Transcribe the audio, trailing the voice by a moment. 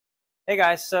Hey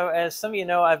guys, so as some of you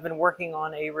know, I've been working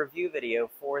on a review video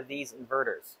for these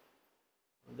inverters.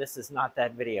 This is not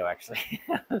that video actually.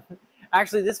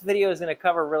 Actually, this video is going to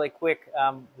cover really quick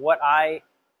what I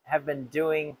have been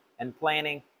doing and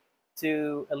planning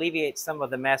to alleviate some of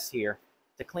the mess here,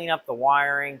 to clean up the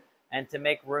wiring and to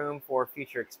make room for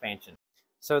future expansion.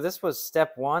 So this was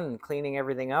step one, cleaning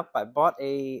everything up. I bought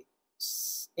a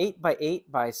 8 by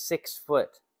 8 by 6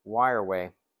 foot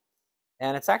wireway.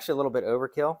 And it's actually a little bit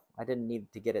overkill. I didn't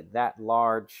need to get it that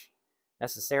large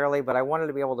necessarily, but I wanted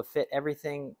to be able to fit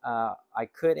everything I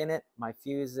could in it, my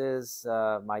fuses,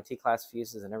 my T-class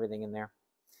fuses and everything in there.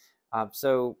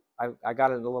 So I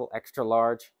got it a little extra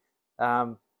large,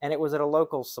 and it was at a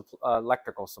local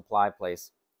electrical supply place.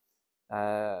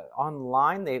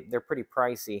 Online, they're pretty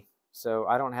pricey, so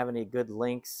I don't have any good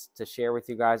links to share with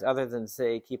you guys other than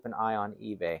say keep an eye on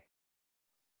eBay.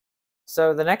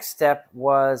 So the next step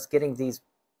was getting these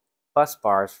bus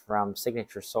bars from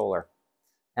Signature Solar.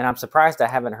 And I'm surprised I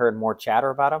haven't heard more chatter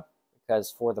about them, because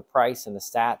for the price and the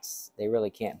stats, they really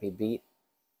can't be beat.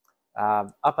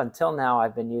 Up until now,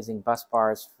 I've been using bus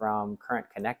bars from Current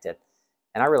Connected,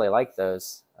 and I really like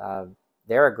those.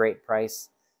 They're a great price,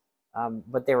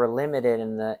 but they were limited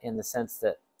in the sense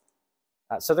that,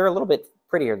 so they're a little bit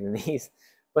prettier than these,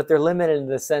 but they're limited in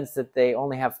the sense that they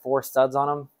only have 4 studs on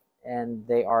them, and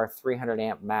they are 300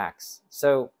 amp max.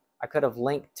 So I could have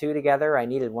linked 2 together. I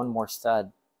needed 1 more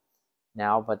stud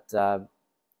now, but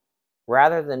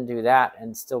rather than do that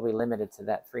and still be limited to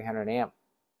that 300 amp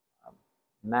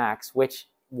max, which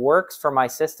works for my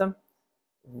system,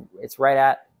 it's right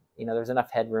at, there's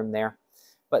enough headroom there.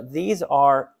 But these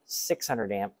are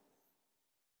 600 amp.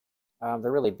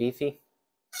 They're really beefy.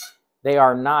 They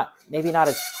are maybe not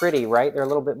as pretty, right? They're a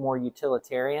little bit more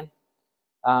utilitarian.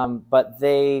 But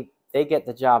they get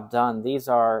the job done. These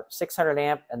are 600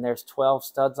 amp and there's 12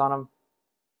 studs on them.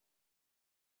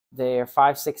 They're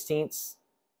 5/16.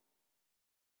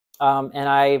 And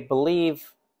I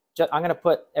believe, I'm going to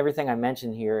put everything I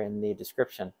mentioned here in the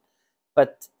description,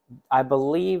 but I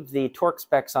believe the torque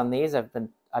specs on these,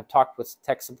 I've talked with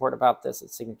tech support about this at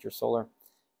Signature Solar,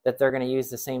 that they're going to use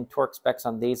the same torque specs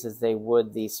on these as they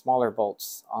would the smaller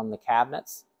bolts on the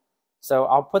cabinets. So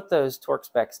I'll put those torque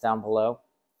specs down below.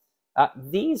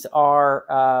 These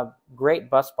are great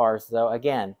bus bars, though,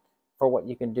 again, for what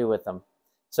you can do with them.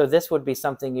 So this would be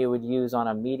something you would use on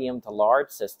a medium to large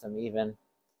system even.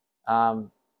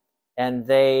 And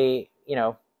they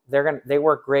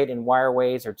work great in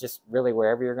wireways or just really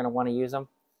wherever you're going to want to use them.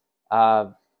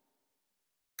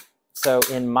 So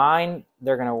in mine,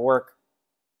 they're going to work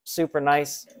super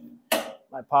nice.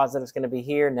 My positive's going to be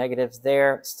here, negative's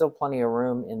there. Still plenty of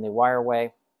room in the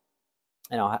wireway.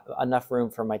 And I'll have enough room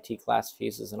for my T-class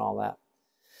fuses and all that.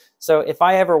 So if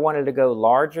I ever wanted to go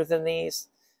larger than these,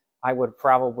 I would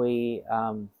probably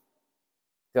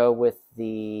go with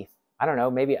the, I don't know,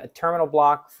 maybe a terminal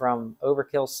block from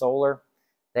Overkill Solar.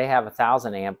 They have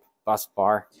 1,000 amp bus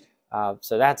bar.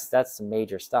 So that's some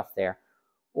major stuff there.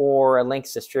 Or a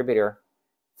lynx distributor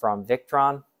from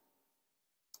Victron.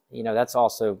 That's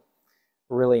also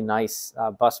really nice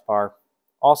bus bar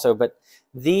also, but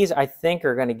these I think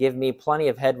are going to give me plenty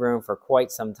of headroom for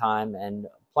quite some time and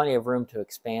plenty of room to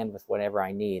expand with whatever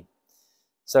I need.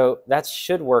 So that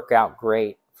should work out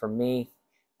great for me.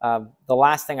 The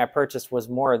last thing I purchased was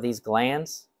more of these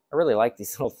glands. I really like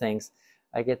these little things.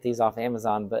 I get these off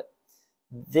Amazon, but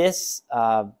this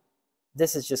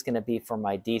is just going to be for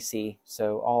my DC.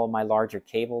 So all of my larger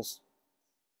cables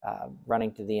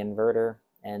running to the inverter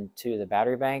and to the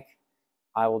battery bank,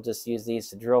 I will just use these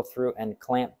to drill through and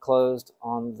clamp closed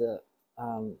on the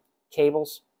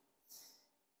cables.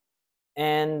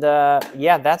 And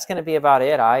yeah, that's going to be about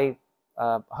it. I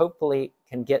hopefully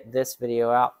can get this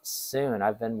video out soon.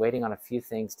 I've been waiting on a few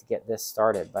things to get this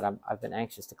started, but I've been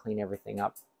anxious to clean everything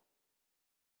up.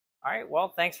 All right, well,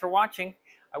 thanks for watching.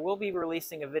 I will be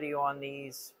releasing a video on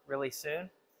these really soon.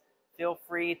 Feel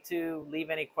free to leave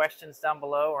any questions down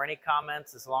below or any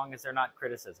comments, as long as they're not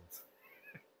criticisms.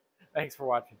 Thanks for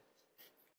watching.